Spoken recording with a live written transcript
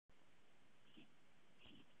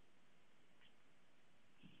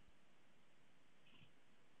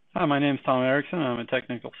Hi, my name is Tom Erickson. I'm a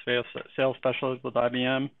technical sales specialist with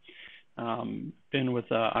IBM. Been with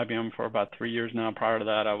IBM for about 3 years now. Prior to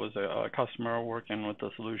that, I was a customer working with the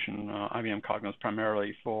solution IBM Cognos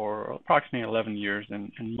primarily for approximately 11 years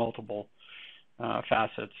in multiple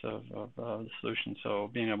facets of the solution. So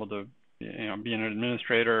being able to, be an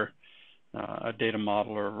administrator, a data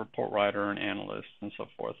modeler, report writer, an analyst, and so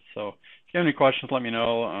forth. So if you have any questions, let me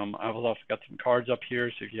know. I've also got some cards up here,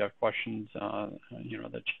 so if you have questions, that you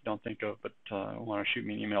don't think of, but want to shoot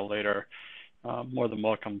me an email later, more than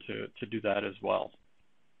welcome to do that as well.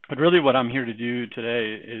 But really, what I'm here to do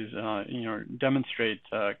today is, demonstrate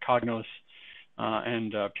Cognos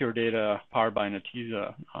and PureData powered by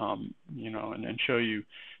Netezza, and show you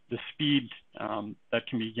the speed that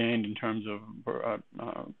can be gained in terms of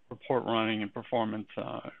report running and performance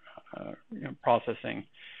processing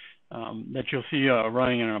that you'll see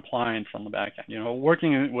running in an appliance on the back end.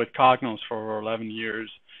 Working with Cognos for 11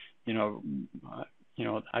 years,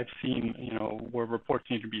 I've seen, where reports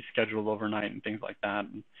need to be scheduled overnight and things like that.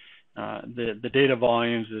 And, the data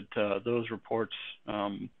volumes that those reports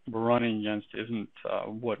were running against isn't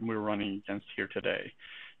what we're running against here today.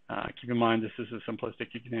 Keep in mind this is a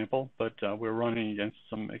simplistic example, but we're running against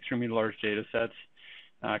some extremely large data sets.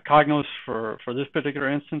 Cognos for this particular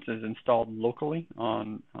instance is installed locally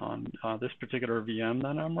on this particular VM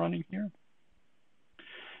that I'm running here.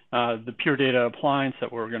 The PureData appliance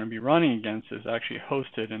that we're going to be running against is actually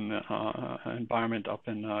hosted in the environment up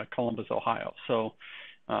in Columbus, Ohio. So,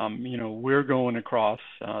 we're going across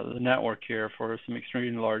the network here for some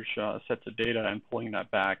extremely large sets of data and pulling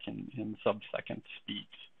that back in sub-second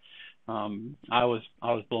speeds. I was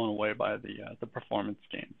blown away by the performance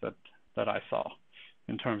gains that I saw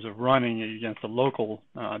in terms of running against a local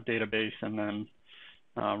database and then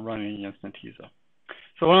running against Netezza.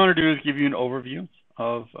 So what I want to do is give you an overview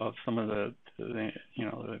of some of the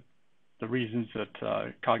reasons that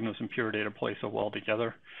Cognos and PureData play so well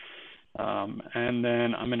together, and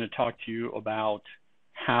then I'm going to talk to you about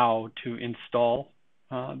how to install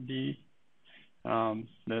the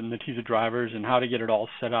Netezza drivers and how to get it all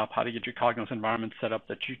set up, how to get your Cognos environment set up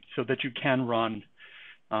so that you can run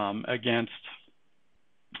against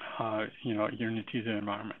your Netezza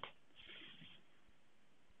environment.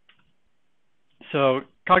 So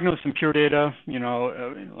Cognos and PureData,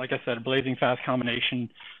 like I said, a blazing fast combination.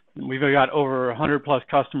 We've got over 100 plus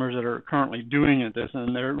customers that are currently doing this,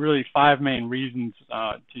 and there are really 5 main reasons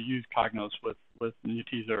to use Cognos with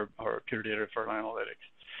Netezza or PureData for analytics.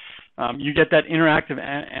 You get that interactive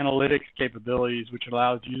analytics capabilities, which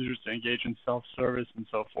allows users to engage in self-service and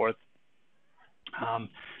so forth.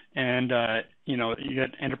 You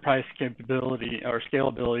get enterprise capability or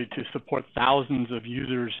scalability to support thousands of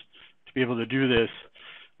users to be able to do this.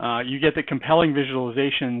 You get the compelling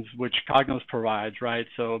visualizations which Cognos provides, right?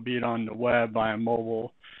 So be it on the web, via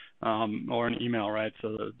mobile, or an email, right?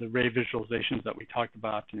 So the Ray visualizations that we talked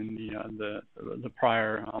about in the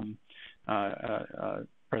prior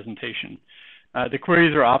presentation. The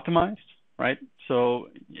queries are optimized, right? So,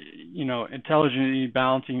 intelligently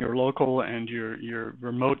balancing your local and your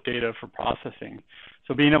remote data for processing.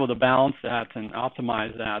 So being able to balance that and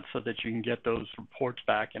optimize that so that you can get those reports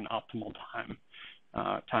back in optimal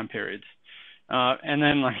time periods. And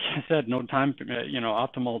then, like I said, no time,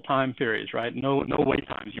 optimal time periods, right? No wait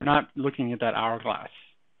times. You're not looking at that hourglass,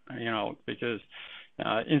 because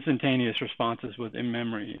instantaneous responses with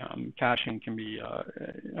in-memory caching can be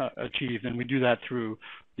achieved, and we do that through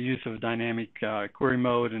the use of dynamic query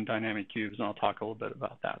mode and dynamic cubes, and I'll talk a little bit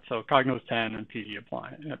about that. So Cognos 10 and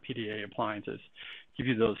PDA appliances give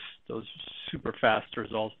you those super fast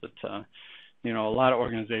results that a lot of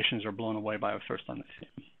organizations are blown away by the first time they see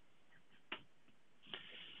them.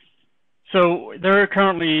 So there are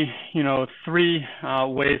currently, 3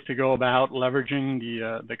 ways to go about leveraging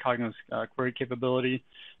the Cognos query capability.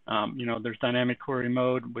 There's dynamic query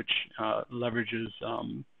mode, which leverages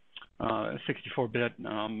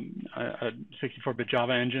 64-bit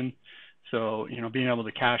Java engine. So, being able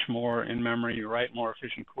to cache more in memory, write more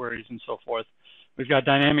efficient queries, and so forth. We've got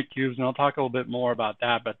dynamic cubes, and I'll talk a little bit more about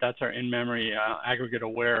that, but that's our in-memory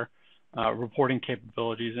aggregate-aware reporting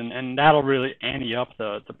capabilities, and that'll really ante up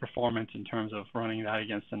the performance in terms of running that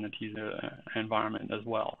against the Netezza environment as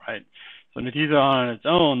well, right? So Netezza on its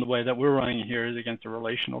own, the way that we're running it here is against a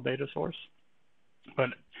relational data source,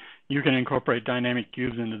 but you can incorporate dynamic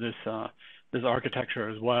cubes into this architecture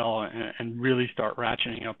as well and really start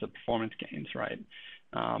ratcheting up the performance gains, right?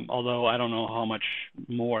 Although I don't know how much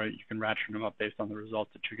more you can ratchet them up based on the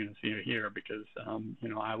results that you're going to see here, because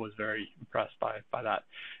I was very impressed by that.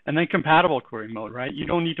 And then compatible query mode, right? You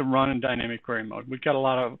don't need to run in dynamic query mode. We've got a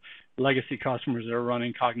lot legacy customers that are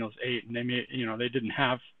running Cognos 8, and they didn't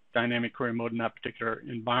have dynamic query mode in that particular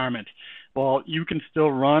environment. Well, you can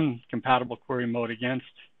still run compatible query mode against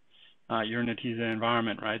your Netezza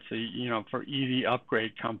environment, right? So, for easy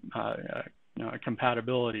upgrade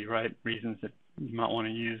compatibility, right? Reasons that you might want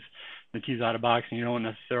to use Netezza out of box, and you don't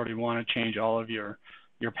necessarily want to change all of your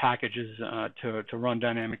packages to run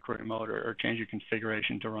dynamic query mode, or change your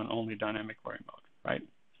configuration to run only dynamic query mode, right?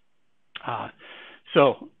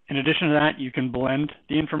 So in addition to that, you can blend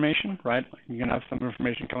the information, right? You can have some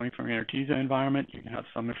information coming from your Netezza environment. You can have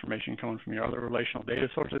some information coming from your other relational data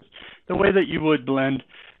sources, the way that you would blend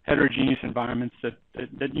heterogeneous environments that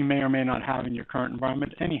you may or may not have in your current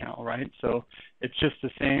environment anyhow, right? So it's just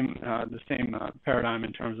the same paradigm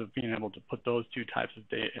in terms of being able to put those two types of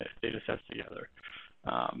data sets together.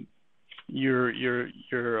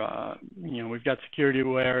 We've got security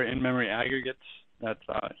aware in-memory aggregates that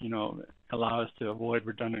allow us to avoid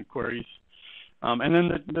redundant queries. And then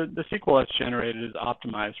the SQL that's generated is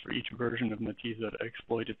optimized for each version of Netezza to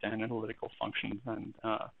exploit its analytical functions and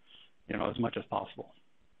as much as possible.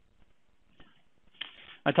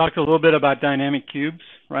 I talked a little bit about dynamic cubes,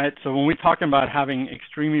 right? So when we're talking about having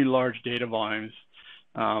extremely large data volumes,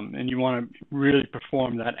 and you want to really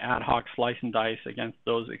perform that ad hoc slice and dice against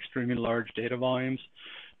those extremely large data volumes,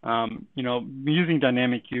 using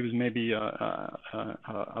dynamic cubes may be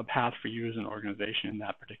a path for you as an organization in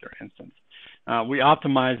that particular instance. We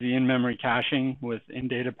optimize the in-memory caching with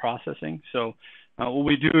in-data processing. So what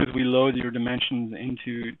we do is we load your dimensions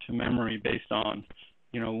into memory based on,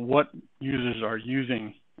 what users are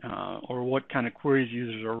using or what kind of queries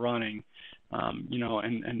users are running.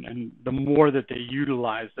 And the more that they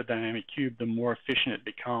utilize the dynamic cube, the more efficient it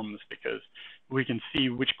becomes, because we can see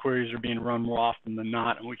which queries are being run more often than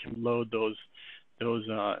not, and we can load those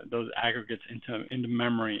aggregates into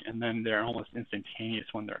memory, and then they're almost instantaneous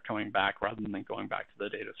when they're coming back, rather than going back to the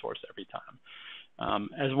data source every time.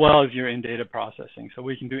 As well as your in-data processing. So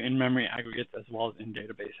we can do in-memory aggregates as well as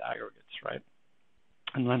in-database aggregates, right?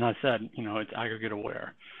 And then I said, it's aggregate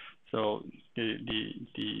aware. So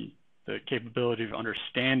the capability of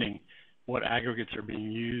understanding what aggregates are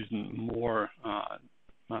being used more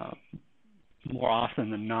often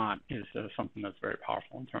than not is something that's very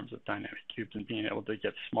powerful in terms of dynamic cubes and being able to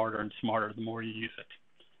get smarter and smarter the more you use it.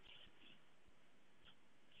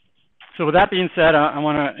 So with that being said, I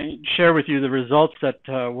want to share with you the results that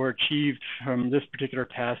were achieved from this particular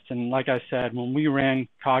test. And like I said, when we ran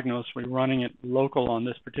Cognos, we're running it local on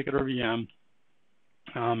this particular VM.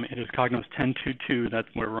 It is Cognos 10.2.2 that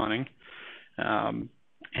we're running.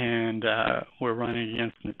 And we're running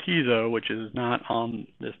against Netezza, which is not on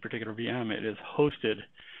this particular VM. It is hosted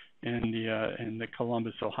in the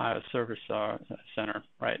Columbus, Ohio Service Center,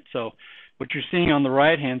 right? So what you're seeing on the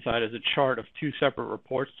right-hand side is a chart of two separate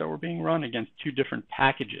reports that were being run against two different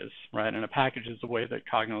packages, right? And a package is the way that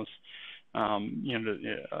Cognos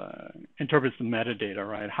interprets the metadata,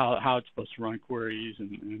 right? How it's supposed to run queries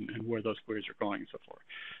and where those queries are going and so forth.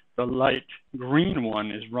 The light green one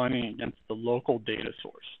is running against the local data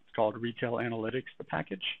source. It's called Retail Analytics, the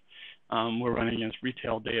package. We're running against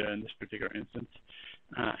retail data in this particular instance.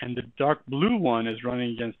 And the dark blue one is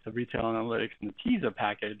running against the Retail Analytics Netezza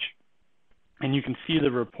package. And you can see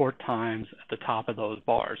the report times at the top of those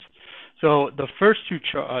bars. So the first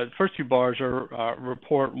two bars are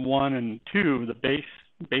report 1 and 2, the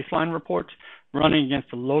baseline reports, running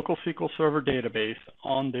against the local SQL Server database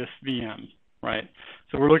on this VM, right?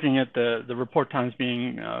 So we're looking at the report times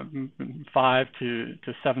being 5 to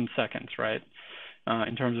 7 seconds, right,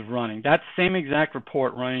 in terms of running. That same exact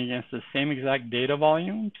report running against the same exact data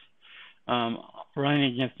volumes,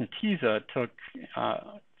 running against Netezza took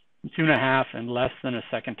 2.5 and less than a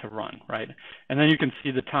second to run, right? And then you can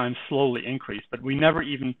see the time slowly increase, but we never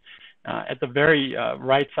even, at the very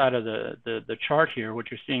right side of the chart here,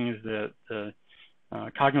 what you're seeing is the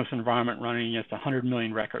Cognos environment running against 100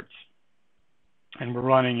 million records. And we're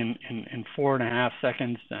running in 4.5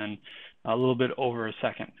 seconds and a little bit over a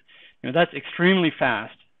second. That's extremely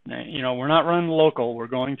fast. We're not running local. We're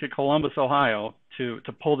going to Columbus, Ohio to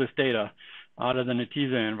pull this data out of the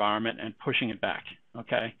Netezza environment and pushing it back,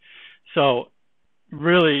 okay? So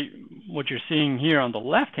really what you're seeing here on the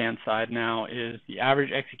left-hand side now is the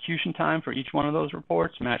average execution time for each one of those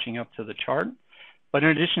reports matching up to the chart. But in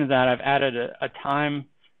addition to that, I've added a time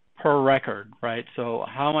per record, right? So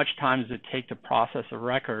how much time does it take to process a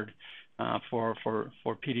record for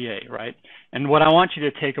PDA, right? And what I want you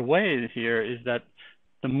to take away here is that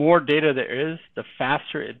the more data there is, the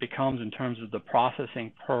faster it becomes in terms of the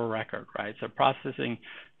processing per record, right? So processing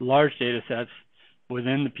large data sets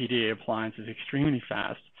within the PDA appliance is extremely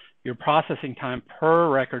fast. your processing time per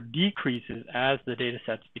record decreases as the data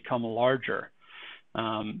sets become larger.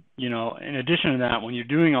 In addition to that, when you're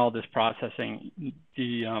doing all this processing,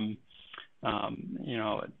 the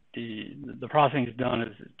processing is done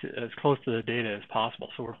as close to the data as possible.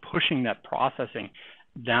 So we're pushing that processing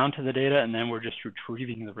down to the data, and then we're just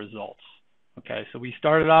retrieving the results. Okay, so we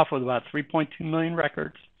started off with about 3.2 million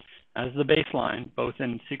records as the baseline, both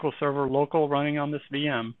in SQL Server local running on this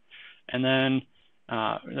VM, and then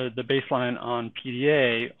the baseline on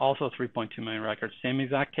PDA, also 3.2 million records, same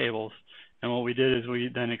exact tables. And what we did is we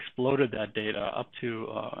then exploded that data up to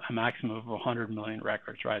a maximum of 100 million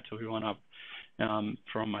records, right? So we went up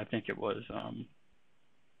from, I think it was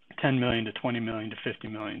 10 million to 20 million to 50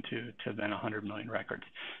 million to then 100 million records.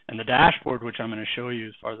 And the dashboard, which I'm going to show you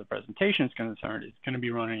as far as the presentation is concerned, is going to be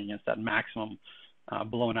running against that maximum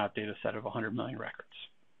blown out data set of 100 million records.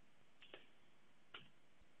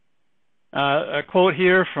 A quote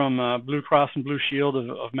here from Blue Cross and Blue Shield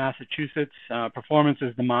of Massachusetts: performance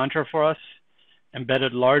is the mantra for us.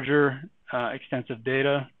 Embedded larger, extensive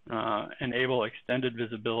data, enable extended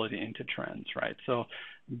visibility into trends, right? So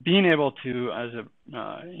being able to, as a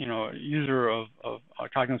user of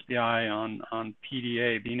Cognos BI on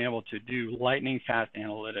PDA, being able to do lightning fast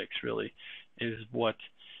analytics really is what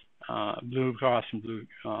Blue Cross and Blue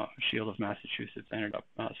Shield of Massachusetts ended up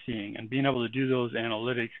seeing. And being able to do those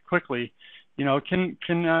analytics quickly, can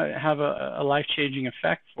have a life-changing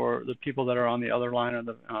effect for the people that are on the other line of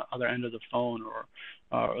the other end of the phone, or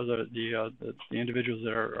the individuals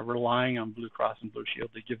that are relying on Blue Cross and Blue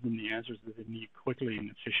Shield to give them the answers that they need quickly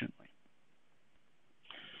and efficiently.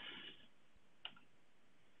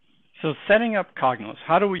 So setting up Cognos,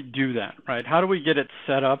 how do we do that, right? How do we get it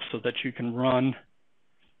set up so that you can run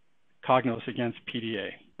Cognos against PDA,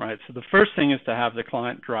 right? So the first thing is to have the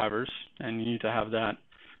client drivers, and you need to have that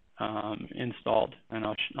installed, and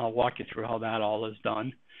I'll walk you through how that all is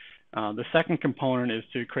done. The second component is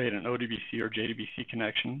to create an ODBC or JDBC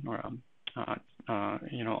connection, or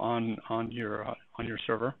on your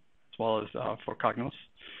server, as well as for Cognos.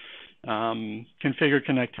 Configure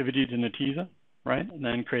connectivity to Netezza, right? And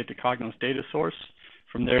then create the Cognos data source.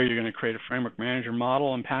 From there, you're going to create a framework manager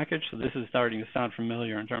model and package. So this is starting to sound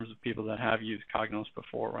familiar in terms of people that have used Cognos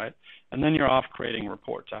before, right? And then you're off creating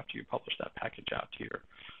reports after you publish that package out to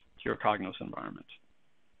your Cognos environment.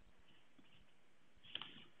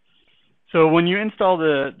 So when you install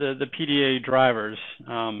the PDA drivers,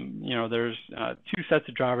 there's two sets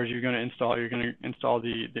of drivers you're going to install. You're going to install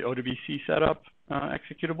the ODBC setup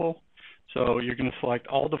executable. So you're going to select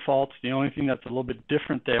all defaults. The only thing that's a little bit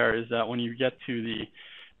different there is that when you get to the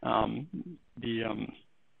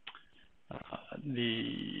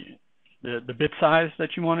bit size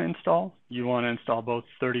that you want to install both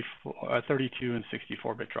 32 and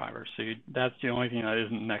 64-bit drivers. So that's the only thing that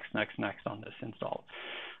isn't next on this install.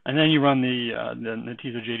 And then you run the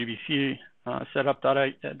Netezza JDBC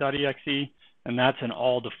setup.exe, and that's an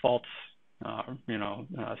all defaults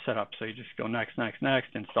setup. So you just go next,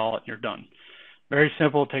 install it, and you're done. Very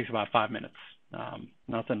simple. It takes about 5 minutes.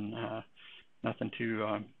 Nothing too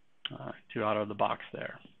out of the box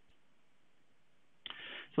there.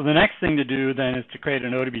 So the next thing to do then is to create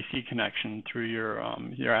an ODBC connection through your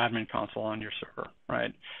admin console on your server,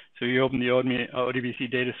 right? So you open the ODBC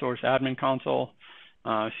data source admin console.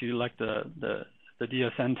 So you select the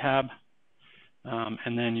DSN tab,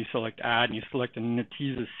 and then you select add, and you select a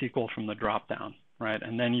Netezza SQL from the dropdown, right?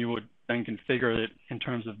 And then you would then configure it in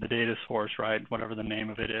terms of the data source, right? Whatever the name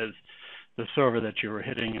of it is, the server that you were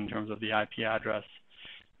hitting in terms of the IP address,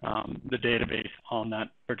 the database on that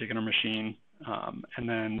particular machine, and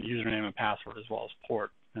then username and password, as well as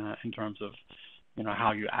port in terms of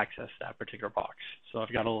how you access that particular box. So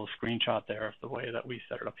I've got a little screenshot there of the way that we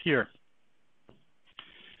set it up here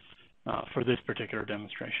for this particular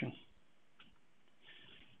demonstration.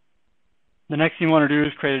 The next thing you want to do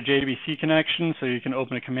is create a JDBC connection, so you can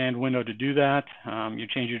open a command window to do that. You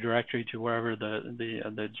change your directory to wherever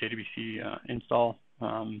the JDBC install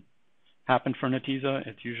happened for Netezza.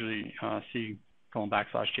 It's usually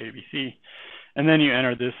C:\JDBC, and then you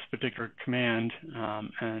enter this particular command,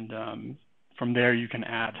 and from there you can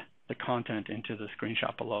add the content into the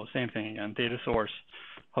screenshot below. Same thing again: data source,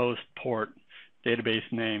 host, port,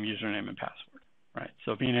 database name, username, and password. Right.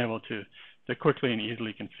 So being able to quickly and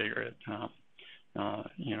easily configure it,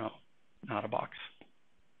 out of box.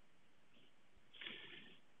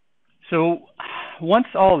 So once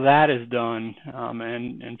all that is done,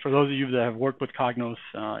 and for those of you that have worked with Cognos,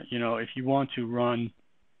 if you want to run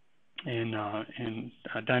in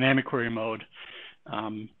dynamic query mode,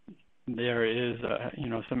 there is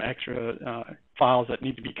some extra files that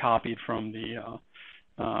need to be copied from the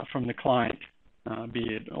from the client,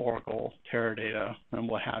 be it Oracle, Teradata, and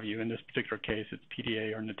what have you. In this particular case, it's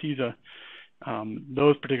PDA or Netezza.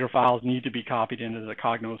 Those particular files need to be copied into the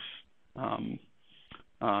Cognos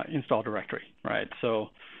install directory, right? So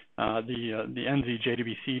the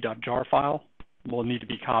nz.jdbc.jar file will need to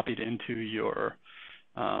be copied into your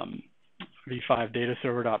v5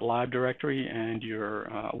 dataserver.lib directory and your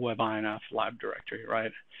webinf lib directory,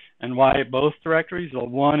 right? And why both directories? Well,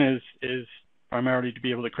 one is primarily to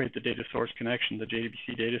be able to create the data source connection, the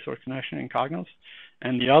JDBC data source connection in Cognos,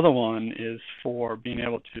 and the other one is for being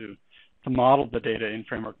able to model the data in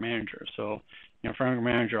Framework Manager. So, Framework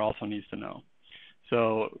Manager also needs to know.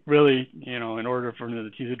 So really, in order for the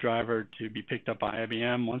Netezza driver to be picked up by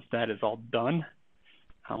IBM, once that is all done,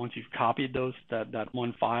 once you've copied that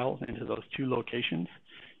one file into those two locations,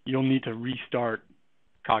 you'll need to restart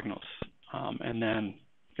Cognos, and then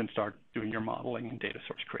you can start doing your modeling and data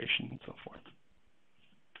source creation and so forth.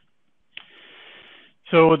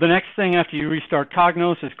 So the next thing after you restart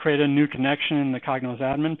Cognos is create a new connection in the Cognos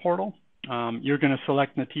admin portal. You're going to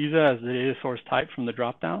select Netezza as the data source type from the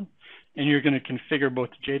dropdown, and you're going to configure both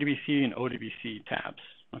the JDBC and ODBC tabs.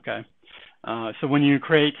 Okay. So when you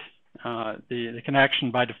create the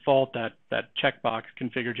connection, by default, that checkbox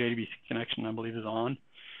configure JDBC connection, I believe, is on.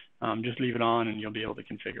 Just leave it on, and you'll be able to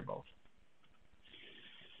configure both.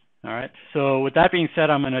 All right. So with that being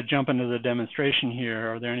said, I'm going to jump into the demonstration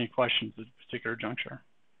here. Are there any questions at this particular juncture?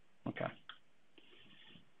 Okay.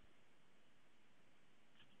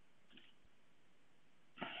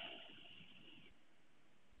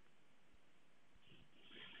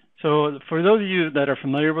 So for those of you that are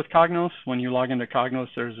familiar with Cognos, when you log into Cognos,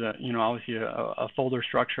 there's obviously a folder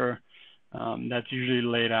structure that's usually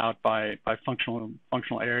laid out by functional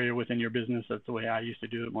area within your business. That's the way I used to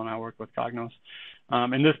do it when I worked with Cognos.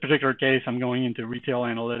 In this particular case, I'm going into retail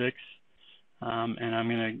analytics, and I'm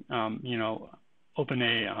going to open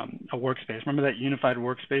a workspace. Remember that unified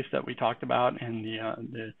workspace that we talked about in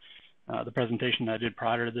the presentation that I did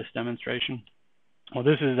prior to this demonstration? Well,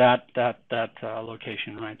 this is that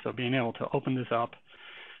location, right? So being able to open this up,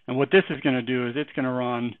 and what this is going to do is it's going to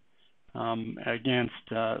run against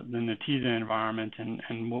the Netezza environment,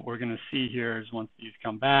 and what we're going to see here is once these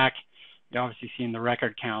come back, you're obviously seeing the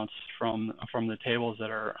record counts from the tables that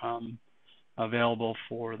are available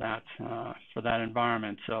for that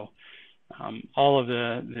environment. So all of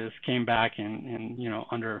this came back in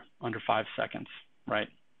under 5 seconds, right?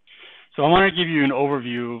 So I want to give you an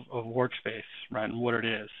overview of Workspace, right, and what it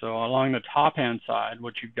is. So along the top-hand side,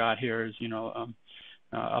 what you've got here is,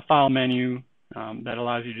 a file menu that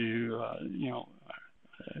allows you to do,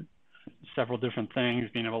 several different things,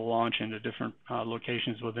 being able to launch into different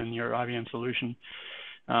locations within your IBM solution.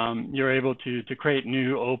 You're able to create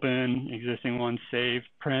new, open, existing ones, save,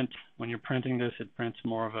 print. When you're printing this, it prints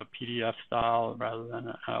more of a PDF style rather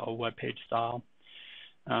than a web page style.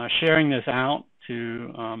 Sharing this out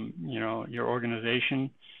to your organization,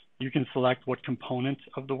 you can select what components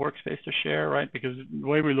of the workspace to share, right? Because the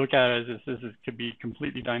way we look at it is this could be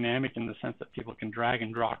completely dynamic in the sense that people can drag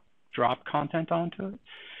and drop content onto it,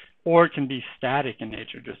 or it can be static in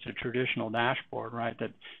nature, just a traditional dashboard, right,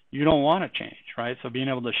 that you don't want to change, right? So being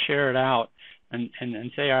able to share it out and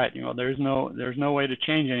say, all right, there's no way to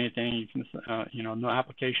change anything. You can, no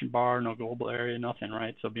application bar, no global area, nothing,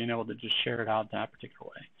 right? So being able to just share it out that particular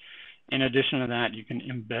way. In addition to that, you can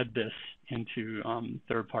embed this into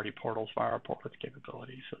third-party portals via our portlets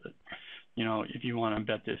capability, so that if you want to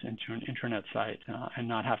embed this into an intranet site and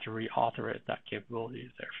not have to re-author it, that capability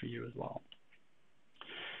is there for you as well.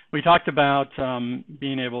 We talked about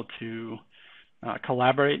being able to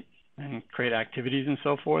collaborate and create activities and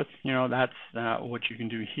so forth. That's what you can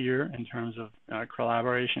do here in terms of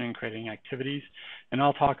collaboration and creating activities. And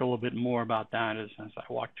I'll talk a little bit more about that as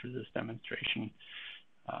I walk through this demonstration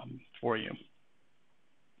for you.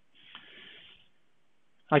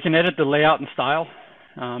 I can edit the layout and style.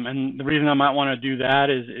 And the reason I might want to do that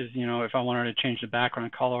is if I wanted to change the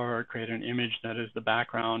background color or create an image that is the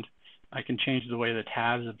background, I can change the way the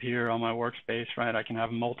tabs appear on my workspace, right? I can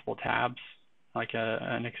have multiple tabs, like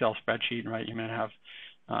an Excel spreadsheet, right? You may have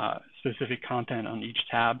specific content on each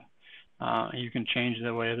tab. You can change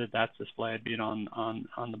the way that that's displayed, be it on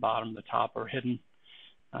the bottom, the top, or hidden.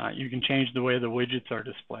 You can change the way the widgets are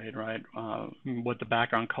displayed, right? What the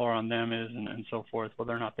background color on them is, and so forth,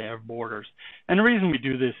 whether or not they have borders. And the reason we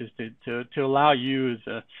do this is to allow you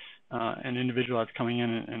as an individual that's coming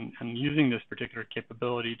in and using this particular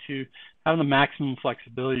capability to have the maximum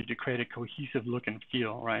flexibility to create a cohesive look and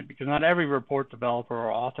feel, right? Because not every report developer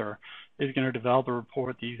or author is going to develop a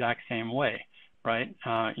report the exact same way. right?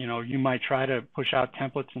 You might try to push out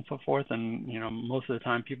templates and so forth, and most of the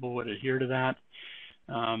time people would adhere to that.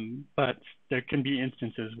 But there can be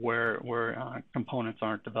instances where components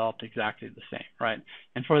aren't developed exactly the same, right?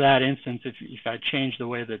 And for that instance, if I change the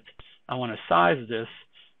way that I want to size this,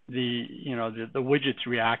 the widgets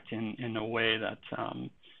react in a way that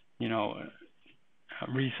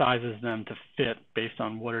resizes them to fit based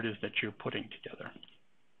on what it is that you're putting together.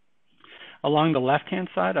 Along the left-hand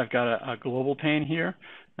side, I've got a global pane here,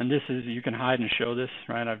 and this is, you can hide and show this,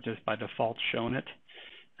 right? I've just by default shown it.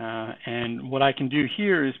 And what I can do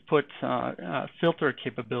here is put filter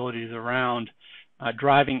capabilities around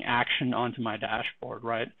driving action onto my dashboard,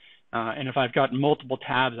 right? And if I've got multiple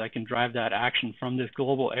tabs, I can drive that action from this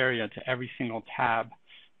global area to every single tab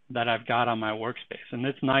that I've got on my workspace. And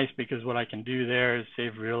it's nice because what I can do there is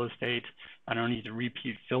save real estate. I don't need to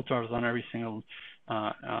repeat filters on every single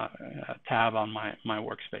tab on my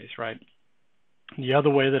workspace, right? The other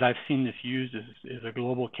way that I've seen this used is a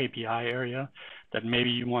global KPI area that maybe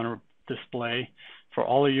you want to display for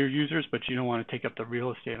all of your users, but you don't want to take up the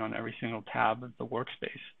real estate on every single tab of the workspace.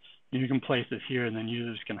 You can place this here, and then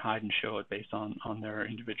users can hide and show it based on their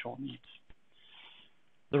individual needs.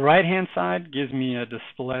 The right-hand side gives me a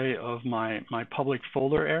display of my public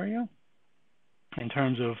folder area in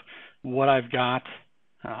terms of what I've got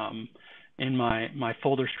in my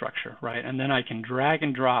folder structure, right? And then I can drag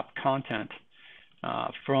and drop content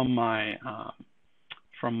from my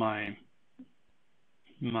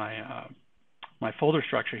folder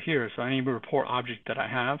structure here. So any report object that I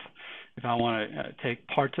have, if I want to take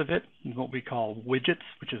parts of it, what we call widgets,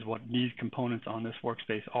 which is what these components on this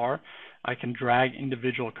workspace are, I can drag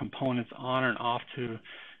individual components on and off the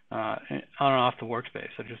workspace.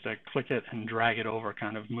 So just click it and drag it over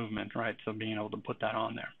kind of movement, right? So being able to put that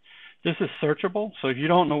on there. This is searchable. So if you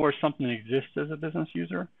don't know where something exists as a business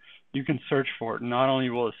user, you can search for it. Not only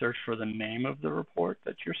will it search for the name of the report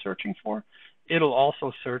that you're searching for, it'll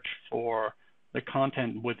also search for the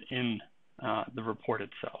content within the report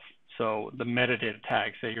itself. So the metadata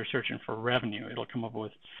tag, say you're searching for revenue, it'll come up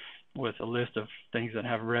with a list of things that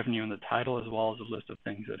have revenue in the title, as well as a list of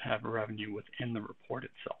things that have revenue within the report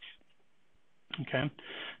itself. Okay,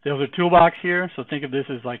 there's a toolbox here, so think of this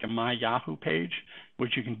as like a My Yahoo page,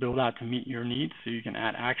 which you can build out to meet your needs. So you can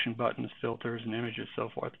add action buttons, filters, and images, so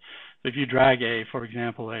forth. So if you drag for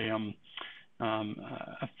example,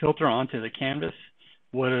 a filter onto the canvas,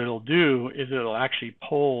 what it'll do is it'll actually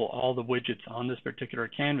pull all the widgets on this particular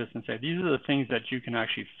canvas and say, these are the things that you can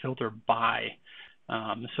actually filter by.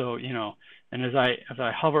 So, and as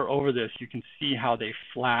I hover over this, you can see how they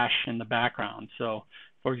flash in the background. So,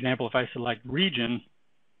 for example, if I select region,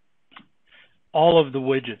 all of the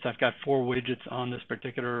widgets, I've got 4 widgets on this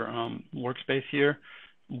particular workspace here,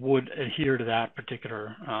 would adhere to that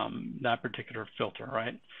particular filter,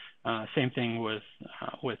 right? Same thing with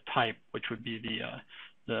type, which would be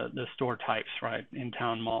the store types, right? In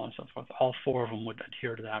town, mall, and so forth. All 4 of them would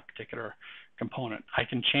adhere to that particular component. I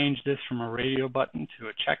can change this from a radio button to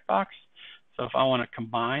a checkbox. So if I want to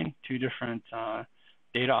combine 2 different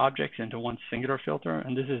data objects into one singular filter,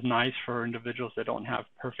 and this is nice for individuals that don't have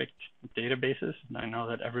perfect databases. And I know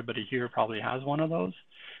that everybody here probably has one of those,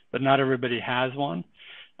 but not everybody has one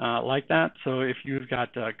like that. So if you've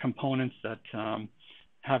got components that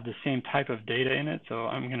have the same type of data in it, so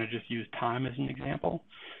I'm going to just use time as an example,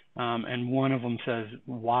 and one of them says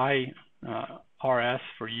YRS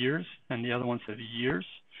for years, and the other one says years,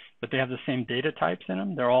 but they have the same data types in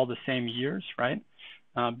them. They're all the same years, right?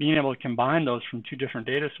 Being able to combine those from 2 different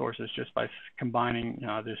data sources just by combining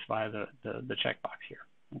this via the checkbox here.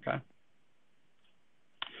 Okay.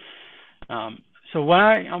 So what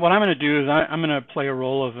I'm going to do is I'm going to play a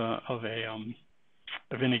role of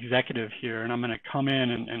an executive here, and I'm going to come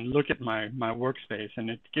in and look at my workspace, and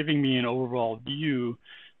it's giving me an overall view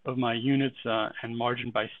of my units and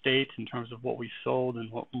margin by state in terms of what we sold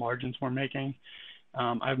and what margins we're making.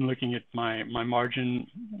 I'm looking at my margin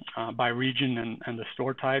by region and the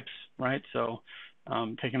store types, right? So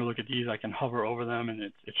taking a look at these, I can hover over them, and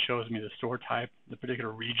it shows me the store type, the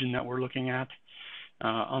particular region that we're looking at.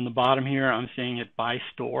 On the bottom here, I'm seeing it by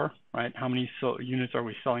store, right? How many units are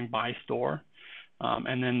we selling by store?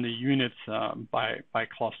 And then the units by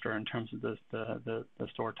cluster in terms of the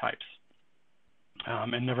store types.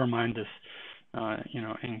 And never mind this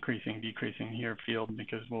increasing, decreasing here field,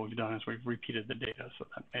 because what we've done is we've repeated the data, so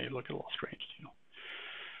that may look a little strange to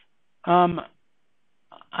you.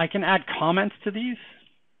 I can add comments to these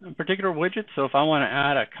particular widgets. So if I want to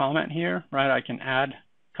add a comment here, right, I can add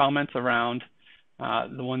comments around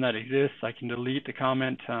the one that exists. I can delete the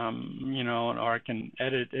comment, or I can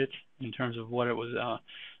edit it in terms of what it was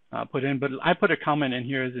put in, but I put a comment in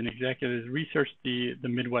here as an executive: research the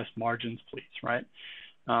Midwest margins, please, right?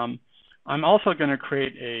 I'm also going to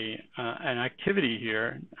create an activity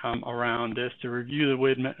here around this to review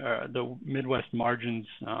the Midwest margins,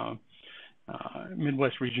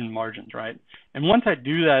 Midwest region margins, right? And once I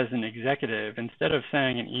do that as an executive, instead of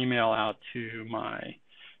sending an email out to my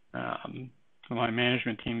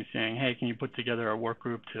management team saying, hey, can you put together a work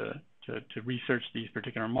group to research these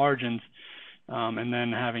particular margins, and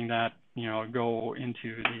then having that go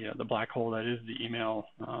into the black hole that is the email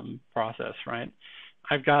process, right?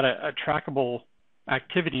 I've got a trackable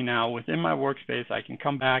activity now within my workspace. I can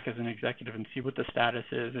come back as an executive and see what the status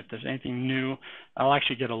is. If there's anything new, I'll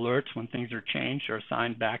actually get alerts when things are changed or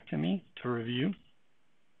assigned back to me to review,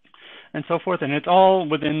 and so forth. And it's all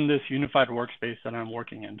within this unified workspace that I'm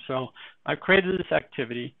working in. So I've created this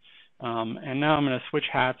activity, and now I'm going to switch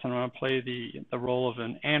hats, and I'm going to play the role of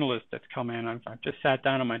an analyst that's come in. I've just sat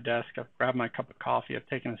down at my desk. I've grabbed my cup of coffee. I've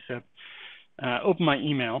taken a sip, opened my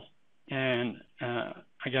email, and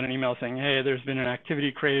I got an email saying, hey, there's been an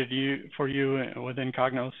activity created for you within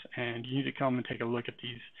Cognos, and you need to come and take a look at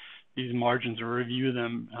these margins or review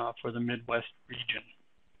them for the Midwest region.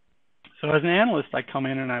 So as an analyst, I come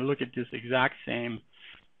in and I look at this exact same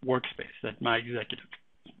workspace that my executive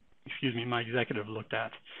looked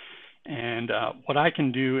at. And what I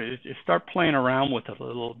can do is start playing around with it a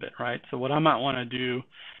little bit, right? So what I might want to do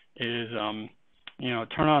is,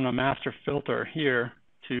 turn on a master filter here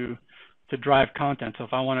to drive content. So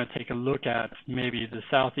if I want to take a look at maybe the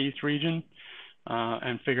Southeast region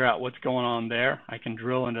and figure out what's going on there, I can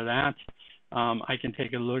drill into that. I can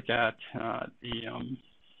take a look at the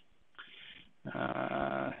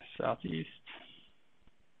Southeast.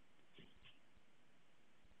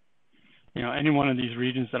 Any one of these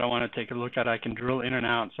regions that I want to take a look at, I can drill in and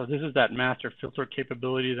out. So this is that master filter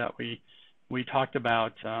capability that we talked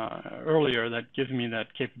about earlier, that gives me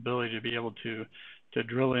that capability to be able to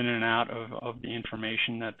drill in and out of the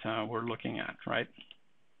information that we're looking at, right?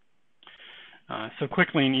 So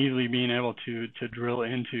quickly and easily being able to drill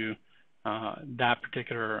into that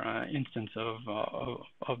particular instance of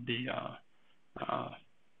the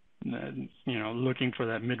looking for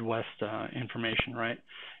that Midwest information, right?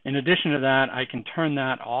 In addition to that, I can turn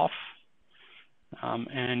that off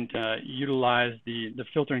and utilize the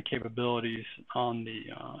filtering capabilities on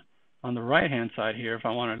the right-hand side here if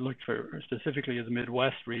I want to look for specifically the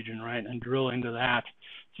Midwest region, right, and drill into that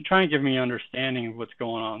to try and give me understanding of what's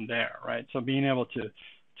going on there, right? So being able to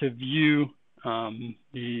view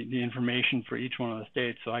the information for each one of the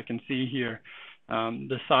states. So I can see here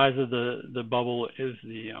the size of the bubble is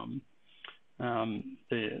the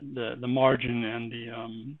margin, and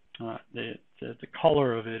the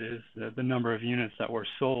color of it is the number of units that were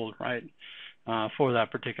sold, right, for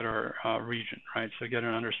that particular region, right? So get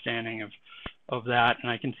an understanding of that, and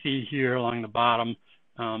I can see here along the bottom,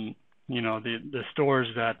 the stores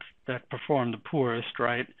that perform the poorest,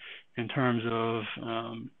 right, in terms of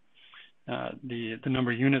the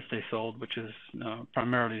number of units they sold, which is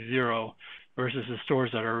primarily 0, versus the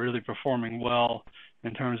stores that are really performing well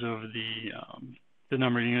in terms of the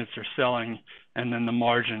number of units they're selling, and then the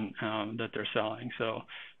margin that they're selling. So,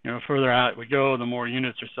 further out we go, the more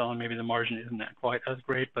units they're selling, maybe the margin isn't that quite as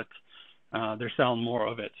great, but they're selling more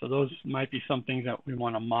of it. So those might be some things that we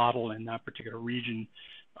want to model in that particular region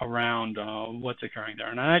around what's occurring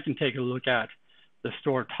there. And I can take a look at the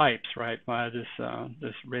store types, right, by this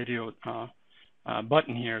radio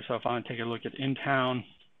button here. So if I want to take a look at in-town,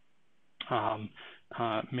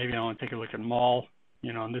 maybe I want to take a look at mall,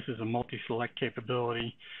 and this is a multi-select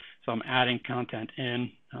capability. So I'm adding content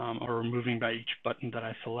in or removing by each button that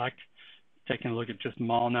I select. Taking a look at just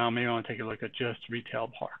mall now, maybe I want to take a look at just retail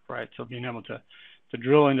park, right? So being able to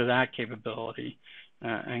drill into that capability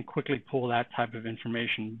and quickly pull that type of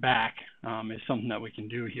information back is something that we can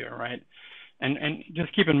do here, right? And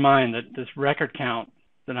just keep in mind that this record count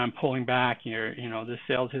that I'm pulling back here, this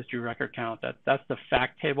sales history record count, that's the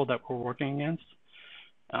fact table that we're working against,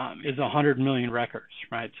 is 100 million records,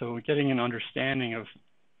 right? So we're getting an understanding of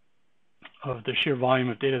the sheer volume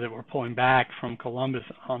of data that we're pulling back from Columbus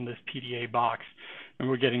on this PDA box, and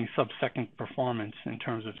we're getting sub-second performance in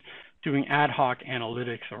terms of doing ad hoc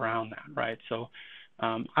analytics around that, right? So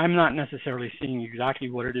I'm not necessarily seeing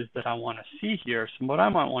exactly what it is that I want to see here. So what I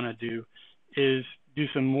might want to do is do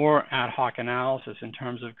some more ad hoc analysis in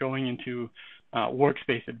terms of going into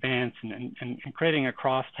Workspace Advanced and creating a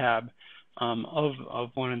crosstab of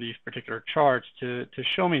one of these particular charts to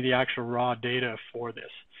show me the actual raw data for this.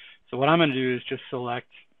 So what I'm going to do is just select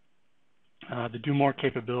the do more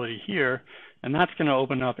capability here, and that's going to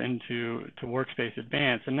open up into Workspace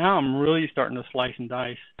Advanced. And now I'm really starting to slice and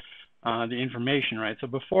dice the information, right? So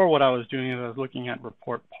before, what I was doing is I was looking at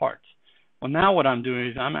report parts. Well, now what I'm doing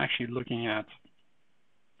is I'm actually looking at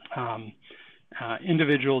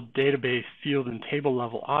individual database field and table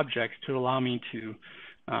level objects to allow me to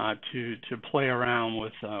play around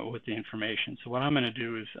with the information. So what I'm going to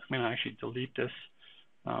do is I'm going to actually delete this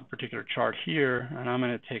particular chart here, and I'm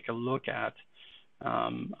going to take a look at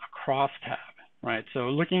a cross tab, right? So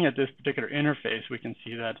looking at this particular interface, we can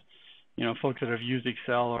see that, you know, folks that have used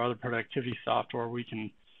Excel or other productivity software, we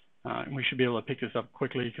should be able to pick this up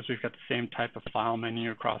quickly because we've got the same type of file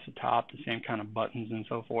menu across the top, the same kind of buttons and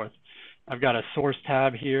so forth. I've got a source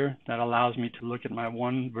tab here that allows me to look at my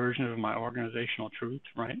one version of my organizational truth,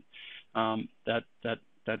 right?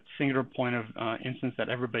 That singular point of instance that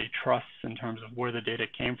everybody trusts in terms of where the data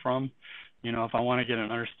came from. You know, if I want to get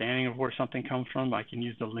an understanding of where something comes from, I can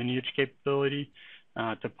use the lineage capability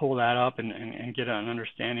to pull that up and get an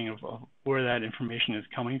understanding of where that information is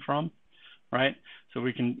coming from, right? So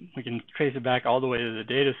we can trace it back all the way to the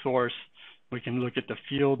data source. We can look at the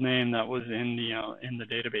field name that was in the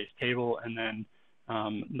database table, and then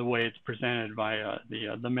the way it's presented via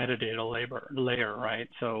the metadata layer, right?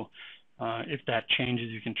 So if that changes,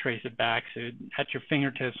 you can trace it back. So at your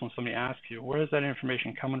fingertips, when somebody asks you, where is that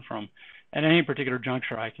information coming from? At any particular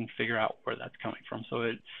juncture, I can figure out where that's coming from. So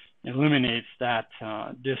it eliminates that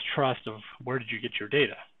distrust of where did you get your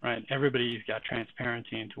data, right? Everybody's got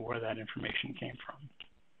transparency into where that information came from.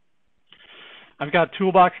 I've got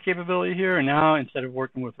toolbox capability here, and now instead of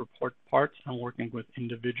working with report parts, I'm working with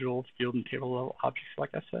individual field and table level objects,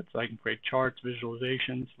 like I said. So I can create charts,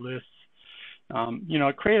 visualizations, lists, you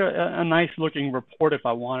know, create a nice looking report if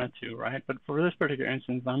I wanted to, right? But for this particular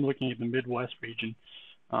instance, I'm looking at the Midwest region,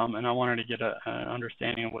 and I wanted to get an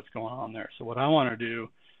understanding of what's going on there. So what I want to do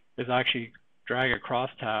is actually drag a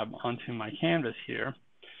crosstab onto my canvas here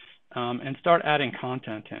and start adding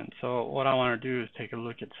content in. So what I want to do is take a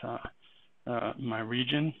look at my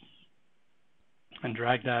region and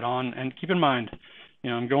drag that on. And keep in mind, you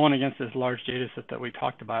know, I'm going against this large data set that we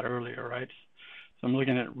talked about earlier, right? So I'm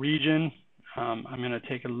looking at region. I'm going to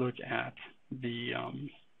take a look at the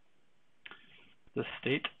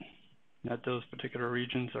state that those particular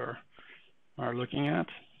regions are looking at.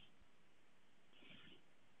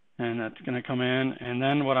 And that's going to come in. And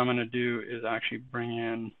then what I'm going to do is actually bring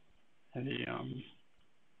in the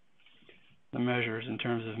measures in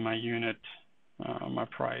terms of my unit, my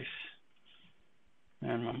price,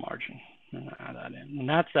 and my margin. And add that in. And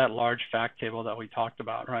that's that large fact table that we talked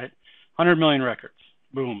about, right? 100 million records.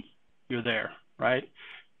 Boom. You're there, right?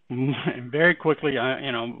 And very quickly,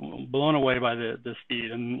 you know, blown away by the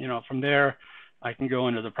speed. And, you know, from there, I can go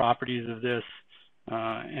into the properties of this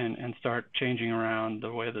and start changing around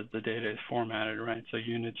the way that the data is formatted, right? So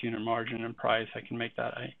units, unit margin, and price, I can make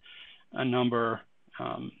that a number,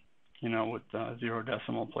 you know, with 0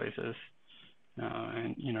 decimal places.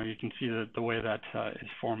 And, you know, you can see the way that is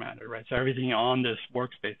formatted, right? So everything on this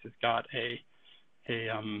workspace has got a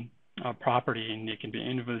property, and it can be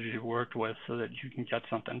individually worked with so that you can get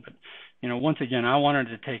something. But, you know, once again, I wanted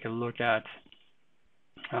to take a look at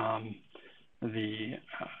the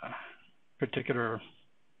particular,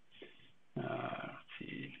 let's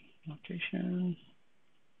see, location.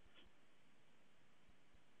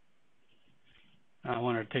 I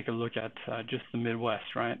want to take a look at just the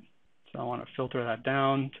Midwest, right? So I want to filter that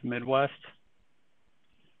down to Midwest,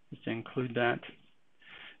 just to include that.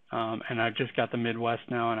 And I've just got the Midwest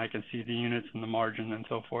now, and I can see the units and the margin and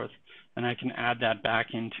so forth. And I can add that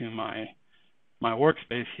back into my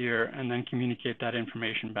workspace here, and then communicate that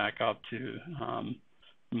information back up to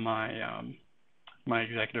my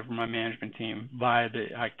executive or my management team via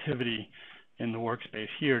the activity in the workspace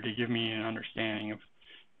here to give me an understanding of,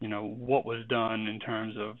 you know, what was done in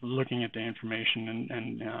terms of looking at the information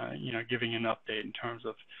and you know, giving an update in terms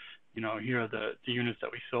of, you know, here are the units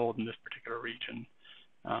that we sold in this particular region,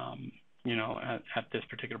 you know, at this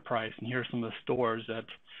particular price. And here are some of the stores that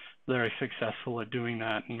are successful at doing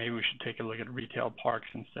that. And maybe we should take a look at retail parks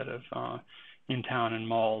instead of in town and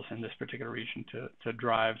malls in this particular region to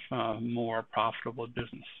drive more profitable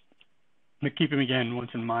business. But keeping again once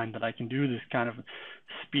in mind that I can do this kind of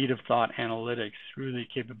speed of thought analytics through the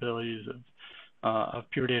capabilities of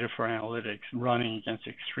PureData for analytics, running against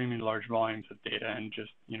extremely large volumes of data and just,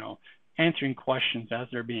 you know, answering questions as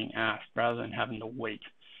they're being asked rather than having to wait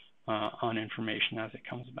on information as it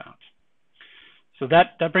comes about. So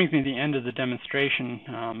that brings me to the end of the demonstration.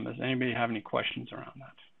 Does anybody have any questions around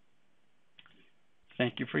that?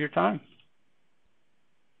 Thank you for your time.